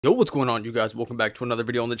Yo, what's going on, you guys? Welcome back to another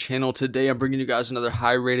video on the channel. Today, I'm bringing you guys another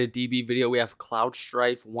high-rated DB video. We have Cloud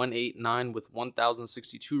Strife 189 with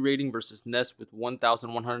 1,062 rating versus Nest with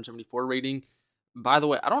 1,174 rating. By the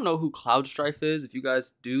way, I don't know who Cloud Strife is. If you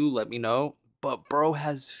guys do, let me know. But bro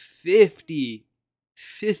has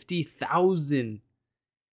 50,000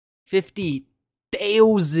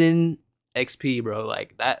 XP, bro.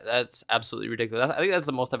 Like, that's absolutely ridiculous. I think that's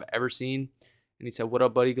the most I've ever seen. And he said, "What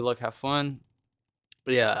up, buddy? Good luck, have fun."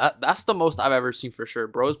 But yeah, that's the most I've ever seen for sure.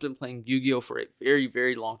 Bro's been playing Yu-Gi-Oh for a very,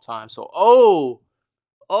 very long time. So, a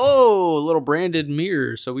little branded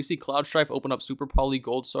mirror. So we see Cloud Strife open up Super Poly,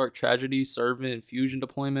 Gold Sark, Tragedy, Servant, and Fusion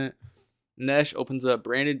deployment. Nesh opens up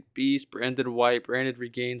Branded Beast, Branded White, Branded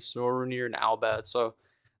Regain, Soronir, and Albat. So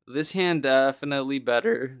this hand definitely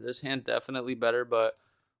better. But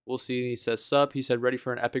we'll see. He says, "Sup." He said, "Ready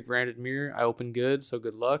for an epic branded mirror." I open good, so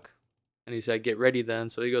good luck. And he said, "Get ready then."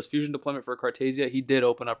 So he goes Fusion deployment for Cartesia. He did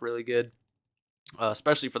open up really good,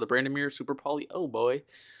 especially for the Brandon Mirror Super Poly. Oh boy.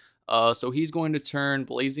 So he's going to turn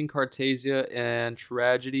Blazing Cartesia and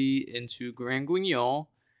Tragedy into Grand Guignol.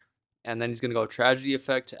 And then he's going to go Tragedy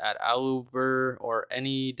effect to add Aluber or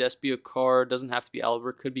any Despia card. Doesn't have to be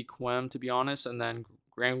Aluber, could be Quem, to be honest. And then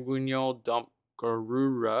Grand Guignol, dump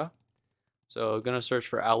Garura. So gonna search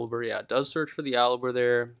for Aluber. Yeah, it does search for the Aluber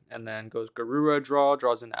there. And then goes Garura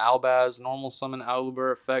draws in Albaz, normal summon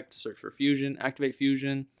Aluber effect, search for Fusion, activate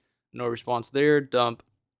Fusion. No response there. Dump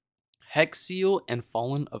Hex Seal and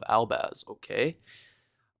Fallen of Albaz. Okay.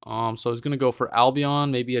 So he's gonna go for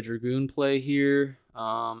Albion, maybe a Dragoon play here.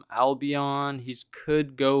 Albion, he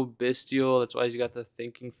could go Bestial. That's why he's got the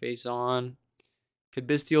thinking face on. Could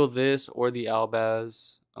Bestial this or the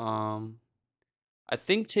Albaz. I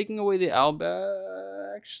think taking away the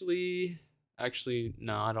Alba actually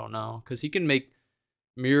no, I don't know, because he can make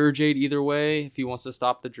Mirror Jade either way if he wants to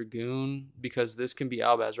stop the Dragoon, because this can be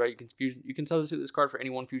Albaz, right? You can substitute this card for any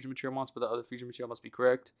one fusion material monster, but the other fusion material must be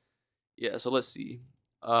correct. Yeah, so let's see.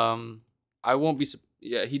 I won't be.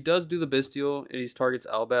 Yeah, he does do the Bestial, and he targets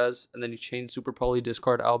Albaz, and then he chains Super Poly,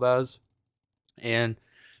 discard Albaz, and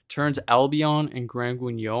turns Albion and Grand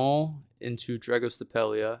Guignol into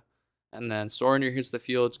Dragostapelia. And then Soronir hits the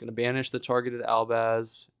field. It's going to banish the targeted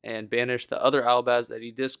Albaz and banish the other Albaz that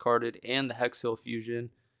he discarded and the Hexil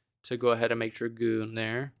Fusion to go ahead and make Dragoon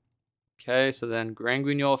there. Okay, so then Grand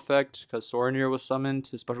Guignol effect, because Soronir was summoned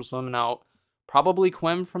to special summon out probably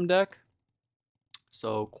Quem from deck.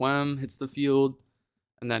 So Quem hits the field,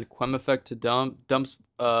 and then Quem effect to dumps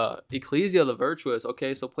Ecclesia the Virtuous.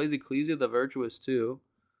 Okay, so plays Ecclesia the Virtuous too.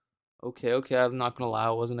 Okay, I'm not gonna lie, I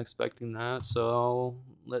wasn't expecting that. So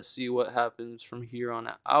let's see what happens from here on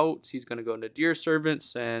out. He's gonna go into Deer Servant,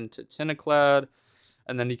 send to Tentaclad,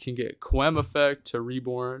 and then he can get Quem effect to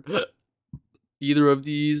Reborn either of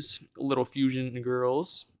these little fusion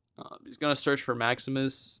girls. He's gonna search for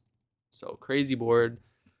Maximus. So crazy board.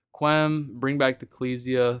 Quem, bring back the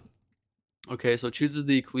Ecclesia. Okay, so chooses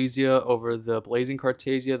the Ecclesia over the Blazing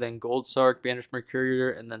Cartesia, then Gold Sark, banish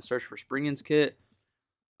Mercuriator, and then search for Spriggan's Kit.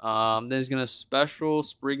 Then he's gonna special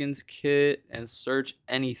Spriggan's Kit and search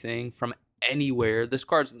anything from anywhere. This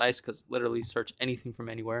card's nice because literally search anything from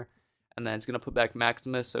anywhere. And then it's gonna put back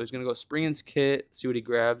Maximus. So he's gonna go Spriggan's Kit, see what he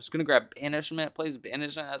grabs. He's gonna grab Banishment, plays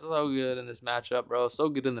Banishment. That's so good in this matchup, bro. So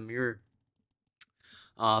good in the mirror.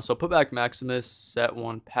 So put back Maximus, set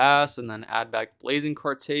one pass, and then add back Blazing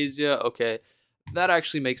Cartesia. Okay, that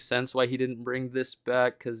actually makes sense why he didn't bring this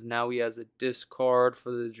back, because now he has a discard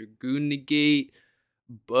for the Dragoon negate.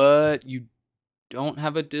 But you don't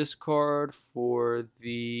have a discard for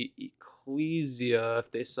the Ecclesia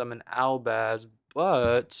if they summon Albaz,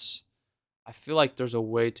 but I feel like there's a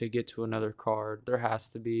way to get to another card. There has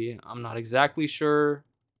to be. I'm not exactly sure.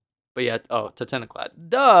 But yeah, to Tentaclad.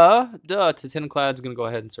 Tentaclad's going to go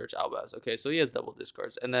ahead and search Albaz. Okay, so he has double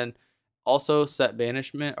discards. And then also set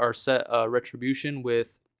Banishment, or set Retribution with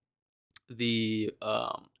the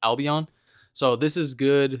Albion. So this is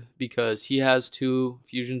good because he has two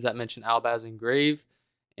fusions that mention Albaz and Grave,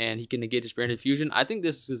 and he can negate his branded fusion. I think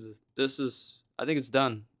I think it's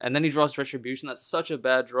done. And then he draws Retribution. That's such a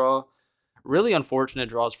bad draw. Really unfortunate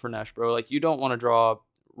draws for Nesh, bro. Like, you don't want to draw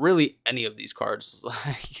really any of these cards.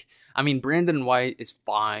 Like, I mean, Brandon White is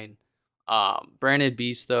fine. Branded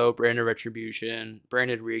Beast, though, Branded Retribution,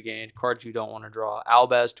 Branded Regain, cards you don't want to draw.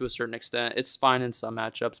 Albaz, to a certain extent, it's fine in some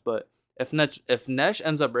matchups, but if Nesh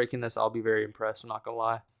ends up breaking this, I'll be very impressed. I'm not going to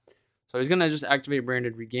lie. So he's going to just activate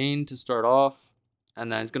Branded Regain to start off.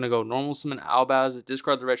 And then he's going to go normal summon Albaz,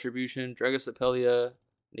 discard the Retribution, Dragostapelia,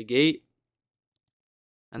 negate.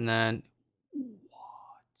 And then...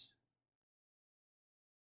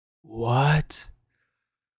 What?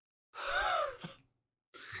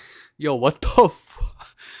 Yo, what the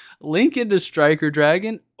link into Striker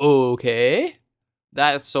Dragon? Okay.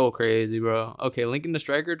 That's so crazy, bro. Okay, link into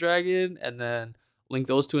Striker Dragon, and then link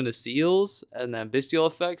those two into Seals, and then Bestial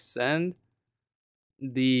Effects, send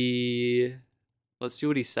the... Let's see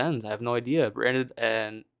what he sends. I have no idea. Branded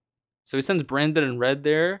and... So he sends Branded and Red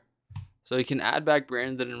there. So he can add back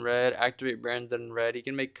Branded and Red, activate Branded and Red. He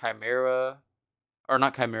can make Chimera... Or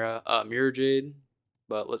not Chimera, Mirror Jade.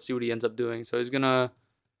 But let's see what he ends up doing. So he's gonna...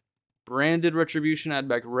 Branded Retribution, add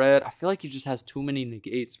back Red. I feel like he just has too many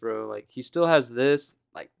negates, bro. Like, he still has this.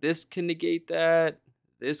 Like, this can negate that.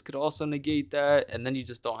 This could also negate that. And then you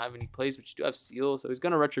just don't have any plays, but you do have Seal. So he's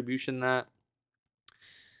going to Retribution that.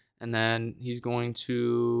 And then he's going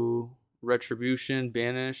to Retribution,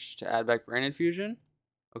 Banish to add back Branded Fusion.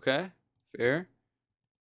 Okay, fair.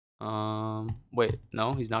 Wait,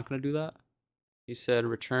 no, he's not going to do that. He said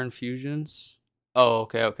return fusions. Oh,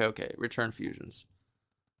 okay. Return fusions.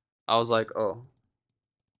 I was like, oh.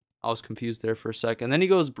 I was confused there for a second. Then he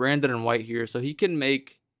goes Branded and White here. So he can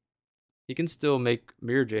still make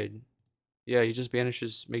Mirror Jade. Yeah, he just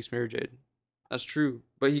makes Mirror Jade. That's true.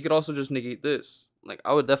 But he could also just negate this. Like,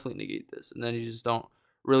 I would definitely negate this. And then you just don't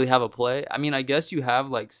really have a play. I mean, I guess you have,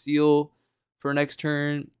 like, Seal for next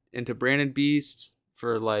turn into Branded Beast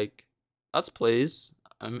for, like, that's plays.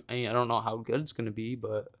 I mean, I don't know how good it's going to be,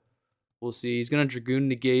 but we'll see. He's going to Dragoon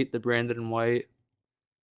negate the Branded and White.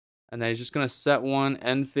 And then he's just going to set one,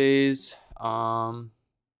 end phase. You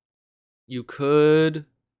could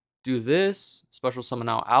do this. Special summon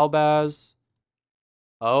out Albaz.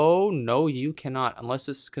 Oh, no, you cannot. Unless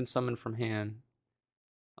this can summon from hand.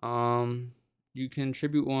 You can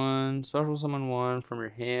tribute one, special summon one from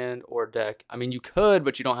your hand or deck. I mean, you could,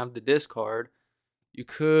 but you don't have the discard. You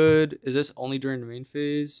could... Is this only during the main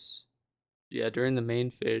phase? Yeah, during the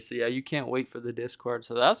main phase. So, yeah, you can't wait for the discard.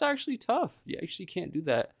 So, that's actually tough. You actually can't do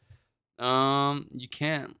that. You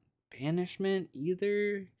can't banishment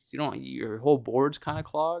either. You don't. Your whole board's kind of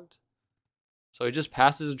clogged. So he just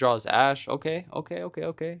passes, draws Ash. Okay.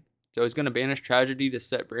 So he's gonna banish Tragedy to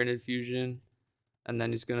set Branded Fusion, and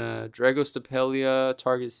then he's gonna Dragostapelia,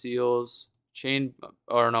 target Seals, chain.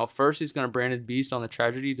 Or no, first he's gonna Branded Beast on the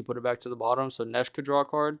Tragedy to put it back to the bottom, so Nesh could draw a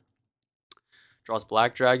card. Draws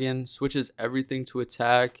Black Dragon, switches everything to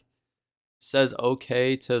attack. Says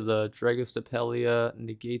okay to the Dragostapelia,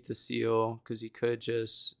 negate the Seal, because he could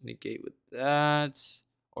just negate with that.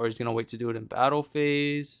 Or he's going to wait to do it in battle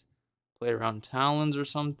phase. Play around Talons or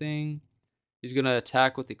something. He's going to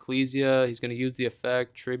attack with Ecclesia. He's going to use the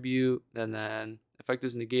effect, Tribute, and then effect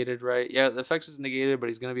is negated, right? Yeah, the effect is negated, but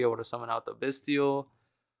he's going to be able to summon out the Bestial.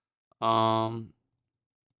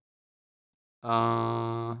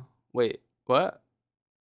 Wait, what?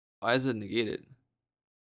 Why is it negated?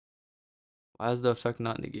 Why is the effect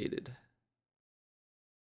not negated?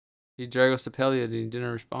 He Dragostapelia and he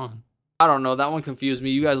didn't respond. I don't know. That one confused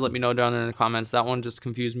me. You guys let me know down there in the comments. That one just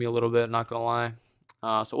confused me a little bit, not gonna lie.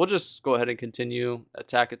 So we'll just go ahead and continue.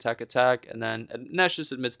 Attack, and then Nesh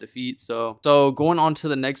just admits defeat. So going on to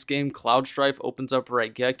the next game, Cloud Strife opens up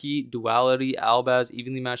Raigeki, Duality, Albaz,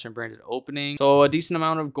 evenly matched and branded opening. So a decent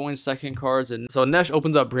amount of going second cards. And so Nesh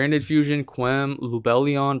opens up Branded Fusion, Quem,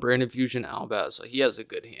 Lubellion, Branded Fusion, Albaz. So he has a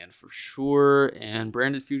good hand for sure. And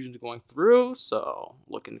Branded Fusion's going through, so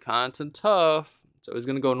looking kind of tough. So he's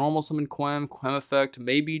gonna go normal summon Quem effect,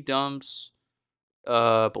 maybe dumps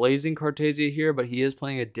Blazing Cartesia here, but he is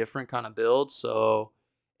playing a different kind of build, so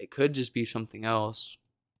it could just be something else.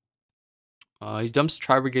 He dumps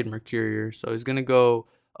Tri-Brigade Mercurier, so he's gonna go...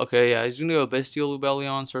 Okay, yeah, he's gonna go Bestial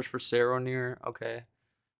Lubellion, search for Saronir. Okay,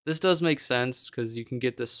 this does make sense, because you can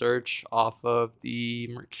get the search off of the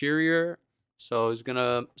Mercurier. So he's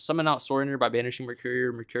gonna summon out Saronir by banishing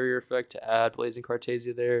Mercurier effect to add Blazing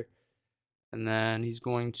Cartesia there. And then he's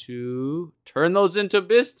going to turn those into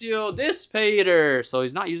Bestial Dissipator. So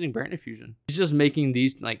he's not using Branded Fusion. He's just making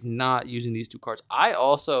these, like, not using these two cards. I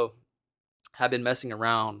also have been messing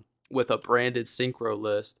around with a branded Synchro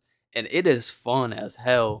list, and it is fun as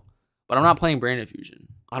hell. But I'm not playing Branded Fusion.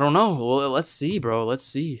 I don't know. Well, let's see, bro. Let's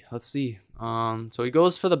see. So he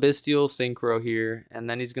goes for the Bestial Synchro here, and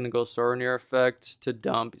then he's going to go Saronir effect to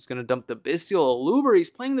dump. He's going to dump the Bestial Aluber. He's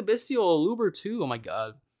playing the Bestial Aluber too. Oh my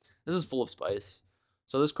god. This is full of spice.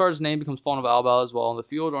 So this card's name becomes Fawn of Albal as well in the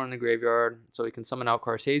field or in the graveyard. So he can summon out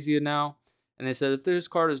Cartesia now. And they said if this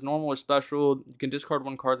card is normal or special, you can discard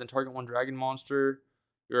one card, then target one dragon monster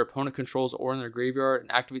your opponent controls or in their graveyard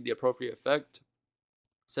and activate the appropriate effect.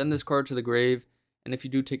 Send this card to the grave. And if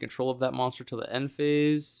you do, take control of that monster till the end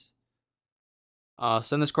phase.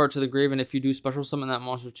 Send this card to the grave, and if you do, special summon that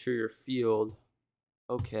monster to your field.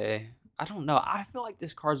 Okay. I don't know. I feel like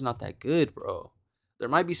this card's not that good, bro. There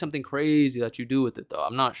might be something crazy that you do with it though.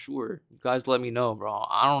 I'm not sure. You guys let me know, bro.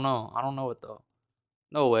 I don't know. I don't know it though.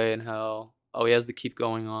 No way in hell. Oh, he has the keep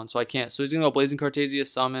going on, so I can't. So he's gonna go Blazing Cartesia,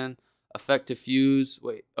 summon, effect to fuse.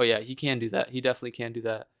 Wait. Oh yeah, he can do that. He definitely can do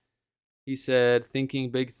that. He said, thinking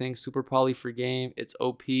big things, super poly for game. It's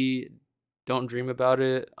OP. Don't dream about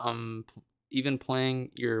it. Even playing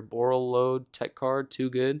your Boral Load tech card, too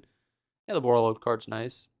good. Yeah, the Boral Load card's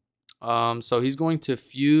nice. So he's going to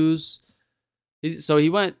fuse. So he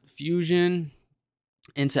went fusion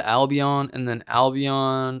into Albion, and then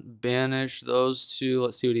Albion banish those two.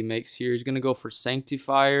 Let's see what he makes here. He's gonna go for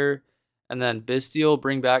Sanctifier, and then Bestial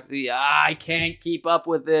bring back the. I can't keep up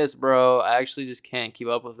with this, bro. I actually just can't keep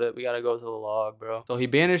up with it. We gotta go to the log, bro. So he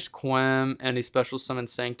banished Quem, and he special summoned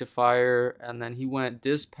Sanctifier, and then he went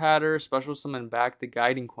Dispatter, special summon back the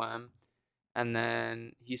Guiding Quem, and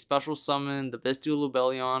then he special summoned the Bestial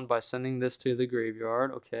Lubellion by sending this to the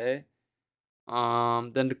graveyard. Okay.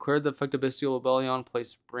 Then declared the effective Bestial Rebellion,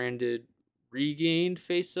 placed branded regained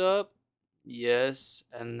face up. Yes.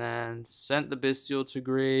 And then sent the Bestial to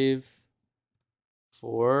grave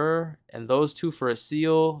and those two for a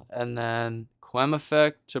seal. And then Quem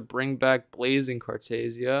effect to bring back Blazing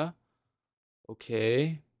Cartesia.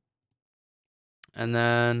 Okay. And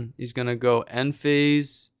then he's gonna go end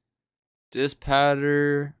phase,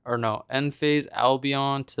 Dispatter, or no, end phase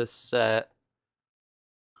Albion to set.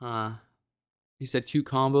 Huh. He said cute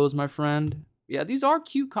combos, my friend. Yeah, these are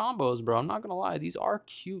cute combos, bro. I'm not gonna lie. These are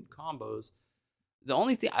cute combos. The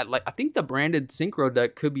only thing I think the branded synchro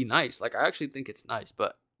deck could be nice. Like I actually think it's nice,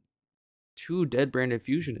 but 2 dead branded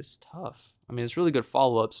fusion is tough. I mean, it's really good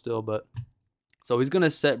follow-up still, but so he's gonna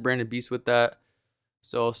set branded beast with that.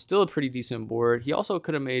 So still a pretty decent board. He also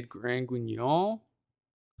could have made Grand Guignon,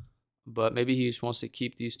 but maybe he just wants to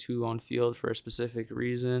keep these 2 on field for a specific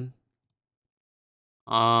reason.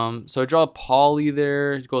 So I draw Poly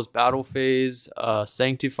there. It goes battle phase,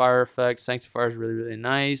 Sanctifier effect. Sanctifier is really, really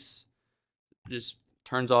nice. Just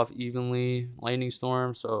turns off evenly. Lightning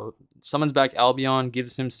Storm. So summons back Albion,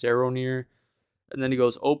 gives him Saronir. And then he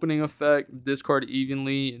goes opening effect, discard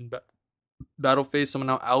evenly in battle phase. Summon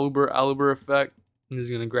out Aluber effect. And he's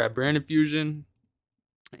gonna grab Branded Fusion.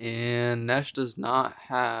 And Nesh does not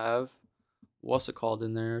have what's it called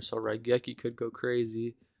in there, so Raigeki could go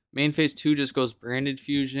crazy. Main phase 2 just goes Branded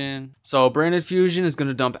Fusion. So Branded Fusion is going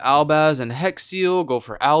to dump Albaz and Hexiel, go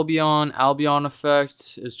for Albion. Albion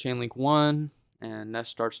effect is Chainlink 1. And Nesh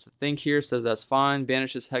starts to think here, says that's fine.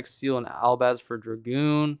 Banishes Hexiel and Albaz for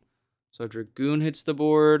Dragoon. So Dragoon hits the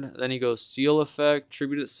board. Then he goes Seal effect,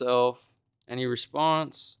 Tribute itself. Any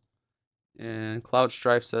response? And Cloud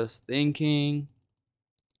Strife says thinking.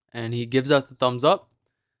 And he gives out the thumbs up.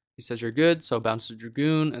 He says you're good, so bounce to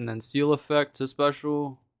Dragoon, and then Seal effect to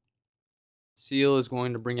special. Seal is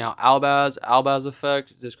going to bring out Albaz. Albaz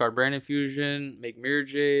effect, discard Branded Fusion, make Mirror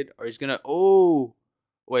Jade, or he's gonna. Oh,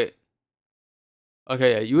 wait.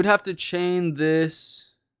 Okay, yeah, you would have to chain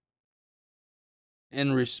this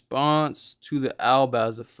in response to the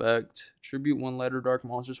Albaz effect. Tribute 1 letter dark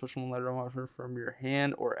monster, special 1 letter dark monster from your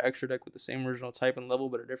hand or extra deck with the same original type and level,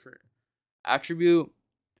 but a different attribute.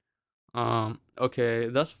 Okay,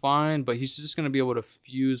 that's fine, but he's just gonna be able to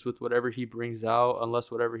fuse with whatever he brings out,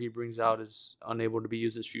 unless whatever he brings out is unable to be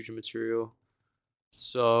used as fusion material.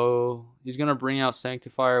 So he's gonna bring out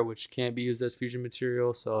Sanctifier, which can't be used as fusion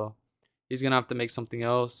material, so he's gonna have to make something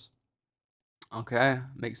else. Okay,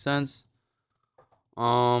 makes sense.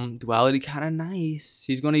 Duality kind of nice.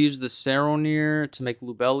 He's gonna use the Saronir to make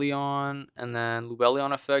Lubellion, and then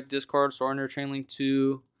Lubellion effect, discard Saronir Chainlink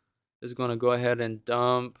 2 is gonna go ahead and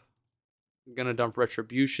dump. I'm gonna dump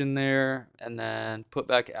Retribution there, and then put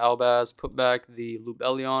back Albaz, put back the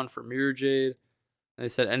Lubellion for Mirror Jade. And they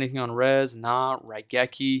said anything on res, nah,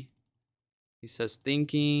 Raigeki. He says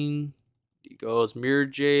thinking. He goes Mirror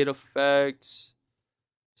Jade effect.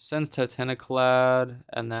 Sends Titaniclad,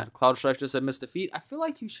 and then Cloud Strife just said missed defeat. I feel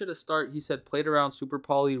like you should have started. He said played around Super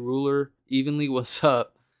Poly Ruler evenly. What's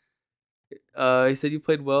up? He said you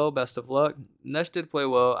played well. Best of luck. Nesh did play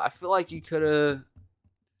well. I feel like you could have.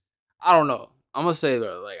 I don't know. I'm gonna say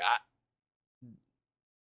though,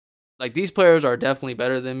 like these players are definitely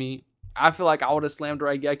better than me. I feel like I would have slammed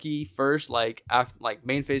Raigeki first. Like after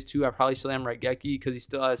main phase 2, I probably slammed Raigeki because he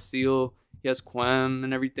still has Seal, he has Quem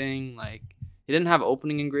and everything. Like he didn't have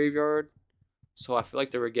opening in graveyard, so I feel like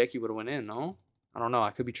the Raigeki would have went in. No, I don't know. I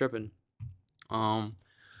could be tripping.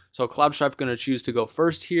 So Cloud Strife gonna choose to go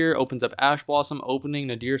first here. Opens up Ash Blossom, opening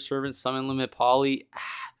Nadir Servant, Summon Limit, Poly.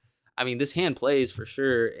 I mean, this hand plays for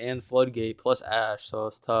sure, and Floodgate plus Ash, so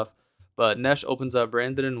it's tough. But Nesh opens up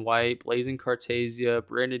Branded in White, Blazing Cartesia,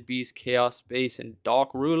 Branded Beast, Chaos Space, and Dark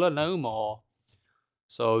Ruler no more.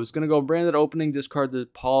 So it's gonna go branded opening, discard the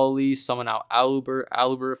poly, summon out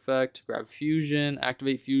Aluber effect, grab fusion,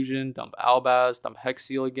 activate fusion, dump Albaz, dump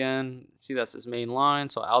Hexiel again. See, that's his main line.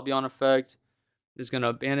 So Albion effect is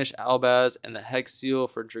gonna banish Albaz and the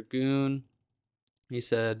Hexiel for Dragoon. He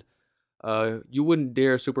said, you wouldn't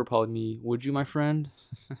dare super poly me, would you, my friend?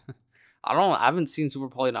 I haven't seen super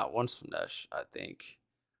poly not once from Nesh, I think.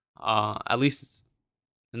 At least it's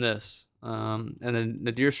in this. And then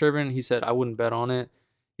Nadir Servant, he said I wouldn't bet on it.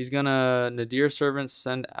 He's gonna Nadir Servant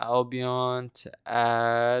send Albion to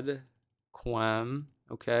add Quem.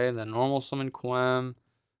 Okay, and then normal summon Quem.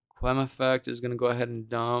 Quem effect is gonna go ahead and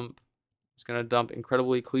dump. It's gonna dump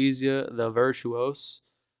Incredible Ecclesia, the Virtuos.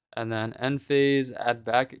 And then end phase, add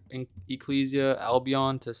back Ecclesia,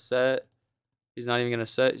 Albion to set. He's not even gonna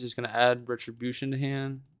set, he's just gonna add Retribution to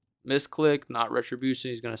hand. Misclick, not Retribution,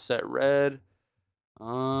 he's gonna set red. Okay.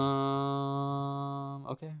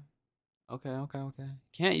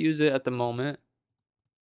 Can't use it at the moment.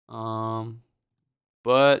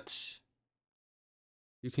 But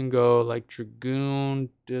you can go like Dragoon,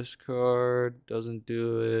 discard, doesn't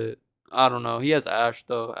do it. I don't know. He has Ash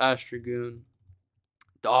though. Ash Dragoon.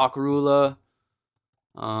 Dark Ruler.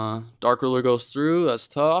 Dark Ruler goes through. That's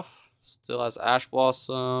tough. Still has Ash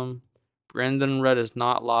Blossom. Brendan Red is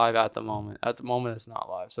not live at the moment. At the moment, it's not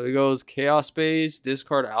live. So he goes Chaos Space,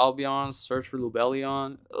 discard Albion, search for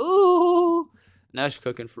Lubellion. Ooh! Nash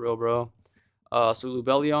cooking for real, bro. So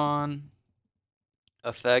Lubellion,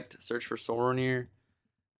 effect, search for Soronir.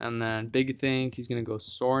 And then Big Think, he's going to go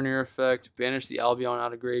Soronir effect, banish the Albion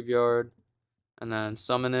out of graveyard, and then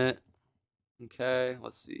summon it. Okay,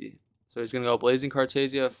 let's see. So he's going to go Blazing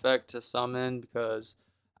Cartesia effect to summon because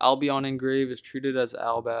Albion Engrave is treated as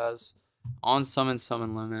Albaz. On summon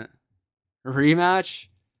limit. Rematch?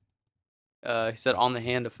 He said on the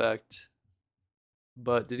hand effect.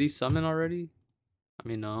 But did he summon already? I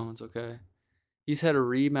mean, no, it's okay. He said a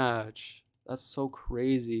rematch. That's so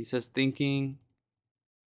crazy. He says thinking.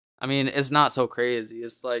 I mean, it's not so crazy.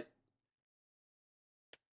 It's like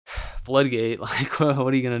Floodgate. Like, what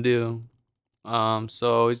are you going to do?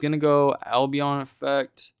 So he's going to go Albion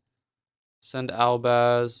effect. Send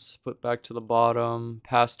Albaz, put back to the bottom,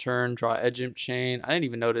 pass turn, draw Edge Imp Chain. I didn't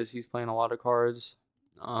even notice he's playing a lot of cards.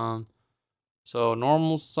 So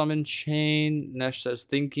normal summon Chain. Nesh says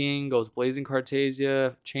thinking, goes Blazing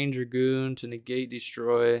Cartesia, Chain Dragoon to negate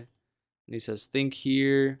destroy. And he says think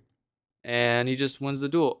here. And he just wins the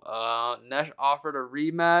duel. Nesh offered a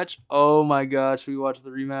rematch. Oh my god, should we watch the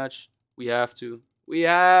rematch? We have to. We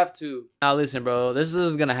have to. Now listen, bro. This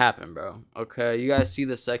is gonna happen, bro. Okay, you guys see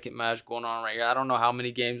the second match going on right here. I don't know how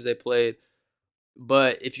many games they played,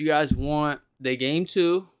 but if you guys want the game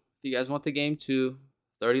 2,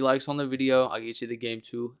 30 likes on the video, I'll get you the game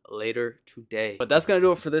 2 later today. But that's gonna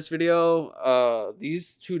do it for this video.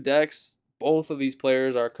 These two decks, both of these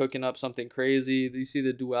players are cooking up something crazy. You see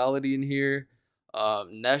the duality in here.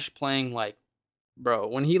 Nesh playing like, bro,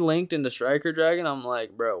 when he linked into Striker Dragon, I'm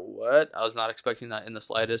like, bro, what? I was not expecting that in the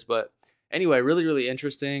slightest. But anyway, really, really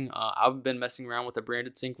interesting. I've been messing around with the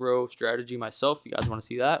branded synchro strategy myself. If you guys want to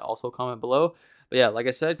see that, also comment below. But yeah, like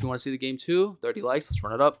I said, if you want to see the game 2, 30 likes, let's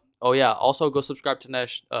run it up. Oh yeah, also go subscribe to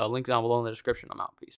Nesh. Link down below in the description. I'm out. Peace.